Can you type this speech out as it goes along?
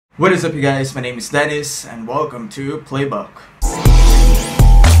What is up, you guys? My name is Dennis and welcome to Playbook.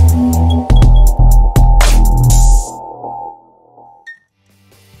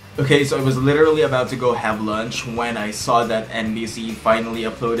 Okay, so I was literally about to go have lunch when I saw that NBC finally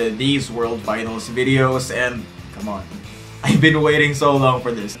uploaded these World Finals videos, and come on, I've been waiting so long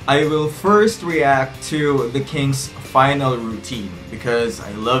for this. I will first react to the King's final routine because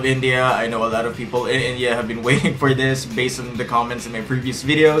I love India. I know a lot of people in India have been waiting for this based on the comments in my previous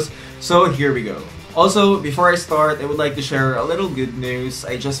videos, so here we go. Also, before I start, I would like to share a little good news.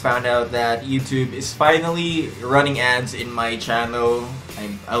 I just found out that YouTube is finally running ads in my channel.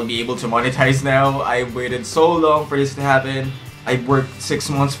 I'll be able to monetize now. I waited so long for this to happen. I worked 6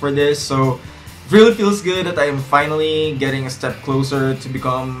 months for this, so it really feels good that I am finally getting a step closer to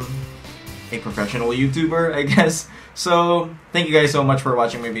become a professional YouTuber, I guess. So, thank you guys so much for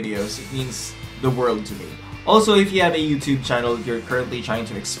watching my videos. It means the world to me. Also, if you have a YouTube channel that you're currently trying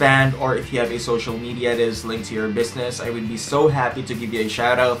to expand, or if you have a social media that is linked to your business, I would be so happy to give you a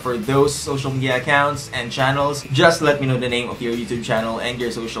shout out for those social media accounts and channels. Just let me know the name of your YouTube channel and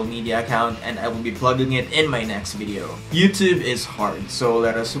your social media account, and I will be plugging it in my next video. YouTube is hard, so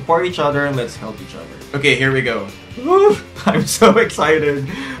let us support each other and let's help each other. Okay, here we go. Woo! I'm so excited.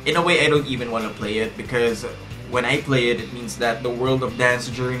 In a way, I don't even want to play it because when I play it, it means that the world of dance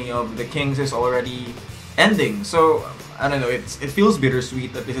journey of the Kings is already ending. So I don't know, it feels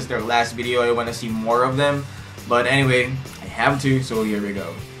bittersweet that this is their last video. I want to see more of them, but anyway, I have to, so here we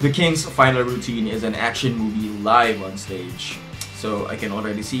go. The King's final routine is an action movie live on stage, so I can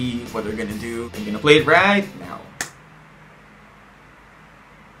already see what they're gonna do. I'm gonna play it right now.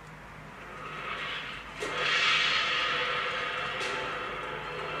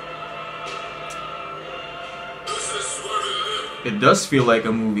 It does feel like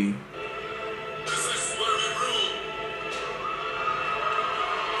a movie.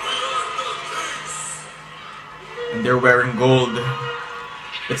 And they're wearing gold.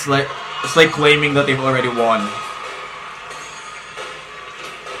 It's like claiming that they've already won.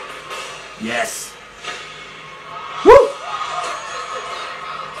 Yes. Woo!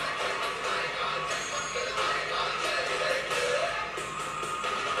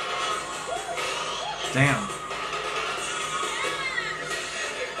 Damn.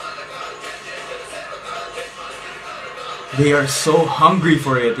 They are so hungry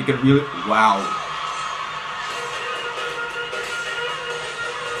for it. You can really... Wow.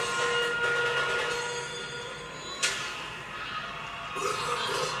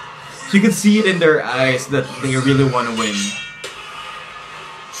 You can see it in their eyes that they really want to win.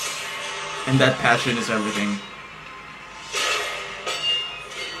 And that passion is everything.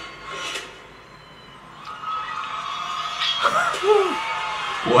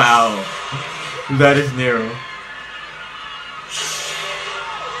 Wow. That is narrow.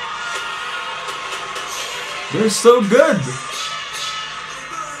 They're so good!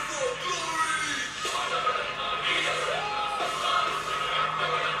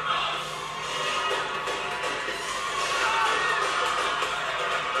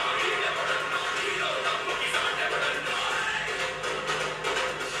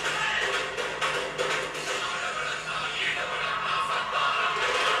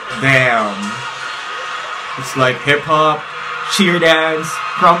 Damn. It's like hip-hop, cheer dance,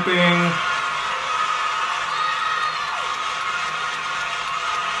 crumping.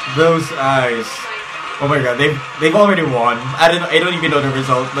 Those eyes. Oh my god, they've already won. I don't even know the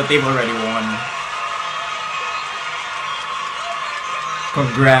result, but they've already won.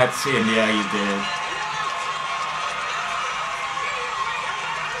 Congrats, India, you did.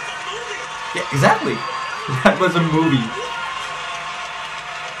 Yeah, exactly. That was a movie.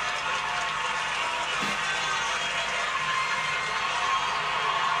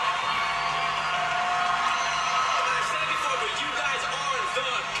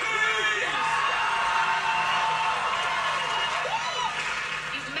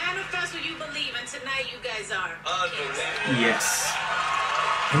 Yes.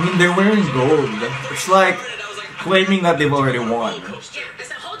 I mean, they're wearing gold. It's like claiming that they've already won.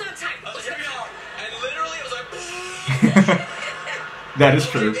 That is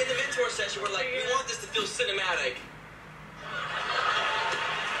true. In the mentor session, we're like, we want this to feel cinematic.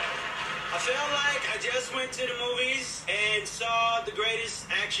 I felt like I just went to the movies and saw the greatest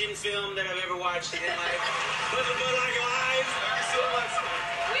action film that I've ever watched in life. Nothing but like live.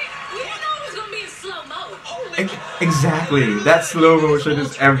 We didn't know it was gonna be in slow-mo. Exactly. That slow motion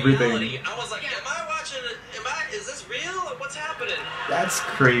is everything. I was like, am I watching it? Is this real? What's happening? That's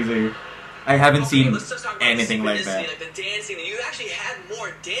crazy. I haven't seen anything like that. Like the dancing, and you actually had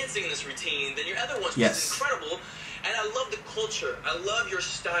more dancing in this routine than your other ones, which yes. is incredible. And I love the culture. I love your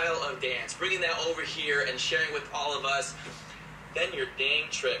style of dance. Bringing that over here and sharing with all of us. Then your dang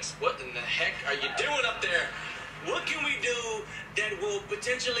tricks. What in the heck are you doing up there? What can we do that will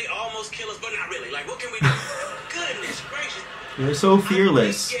potentially almost kill us, but not really? Like, what can we do? Goodness gracious. They're so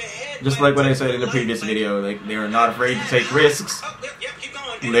fearless. Just like what I said in the previous video, like, they are not afraid to take risks. Oh, yep, keep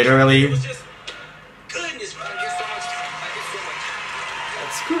going. Literally. It was just, goodness, I get so much. I get so much.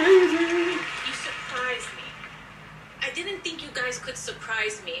 That's crazy. You surprised me. I didn't think you guys could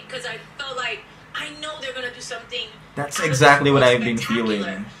surprise me because I felt like I know they're gonna do something. That's exactly what I've been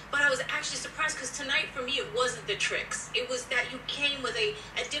feeling. But I was actually surprised because tonight for me it wasn't the tricks. It was that you came with a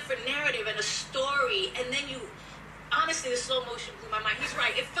different narrative and a story, and then you. Honestly, the slow motion blew my mind. He's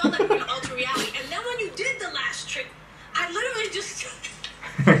right. It felt like an alter reality. And then when you did the last trick, I literally just.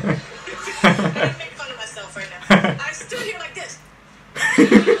 I'm gonna make fun of myself right now. I stood here like this. And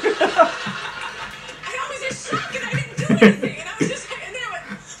I was in shock and I didn't do anything. And I was just. And then I went.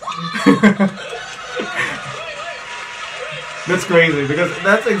 That's crazy because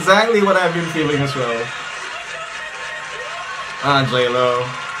that's exactly what I've been feeling as well. J-Lo.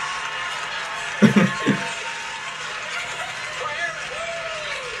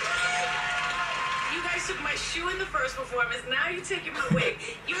 You guys took my shoe in the first performance. Now you're taking my wig.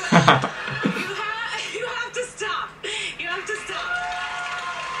 You have to stop. You have to stop.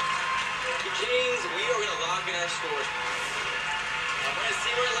 The Kings, we are gonna lock in our scores. I'm gonna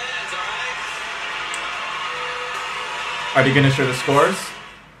see where it lands, alright? Are they gonna show the scores?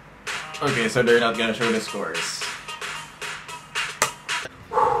 Okay, so they're not gonna show the scores.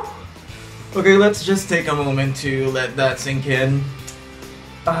 Okay, let's just take a moment to let that sink in.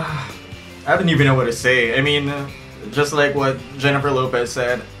 I don't even know what to say. I mean, just like what Jennifer Lopez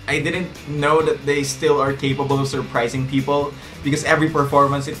said, I didn't know that they still are capable of surprising people because every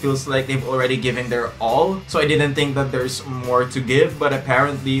performance it feels like they've already given their all. So I didn't think that there's more to give, but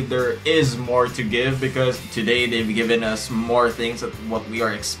apparently there is more to give because today they've given us more things than what we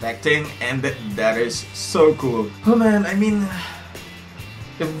are expecting, and that is so cool. Oh man, I mean,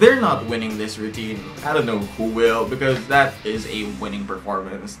 if they're not winning this routine, I don't know who will, because that is a winning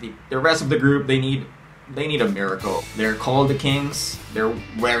performance. The rest of the group, they need a miracle. They're called the Kings, they're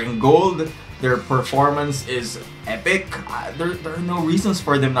wearing gold, their performance is epic. There are no reasons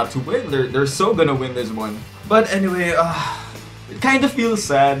for them not to win. They're so gonna win this one. But anyway, it kind of feels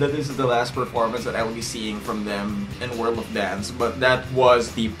sad that this is the last performance that I will be seeing from them in World of Dance, but that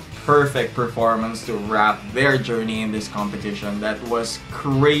was the perfect performance to wrap their journey in this competition. That was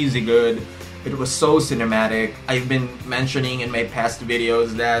crazy good. It was so cinematic. I've been mentioning in my past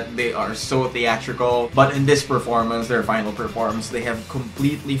videos that they are so theatrical, but in this performance, their final performance, they have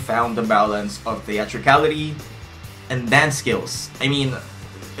completely found the balance of theatricality and dance skills. I mean,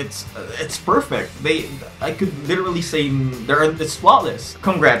 it's perfect. I could literally say it's flawless.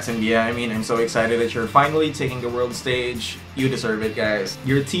 Congrats, India. I mean, I'm so excited that you're finally taking the world stage. You deserve it, guys.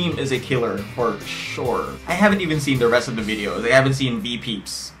 Your team is a killer for sure. I haven't even seen the rest of the videos. I haven't seen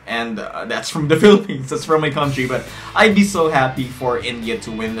V-Peeps. And that's from the Philippines, that's from my country, but I'd be so happy for India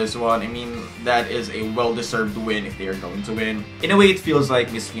to win this one. I mean, that is a well-deserved win if they are going to win. In a way, it feels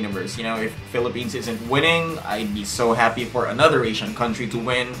like Miss Universe, you know, if Philippines isn't winning, I'd be so happy for another Asian country to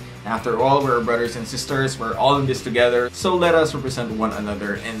win. After all, we're brothers and sisters, we're all in this together, so let us represent one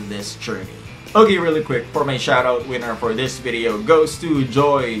another in this journey. Okay, really quick, for my shoutout winner for this video goes to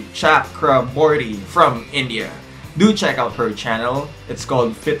Joy Chakraborty from India. Do check out her channel. It's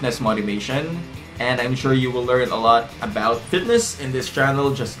called Fitness Motivation, and I'm sure you will learn a lot about fitness in this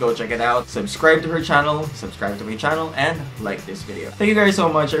channel. Just go check it out. Subscribe to her channel, subscribe to my channel, and like this video. Thank you guys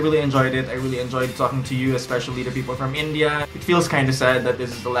so much. I really enjoyed it. I really enjoyed talking to you, especially the people from India. It feels kind of sad that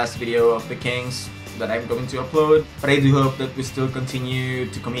this is the last video of the Kings that I'm going to upload, but I do hope that we still continue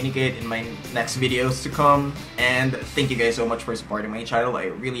to communicate in my next videos to come, and thank you guys so much for supporting my channel. I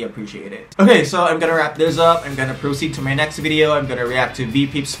really appreciate it. Okay, so I'm gonna wrap this up. I'm gonna proceed to my next video. I'm gonna react to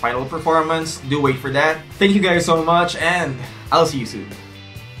V-Peep's final performance. Do wait for that. Thank you guys so much, and I'll see you soon.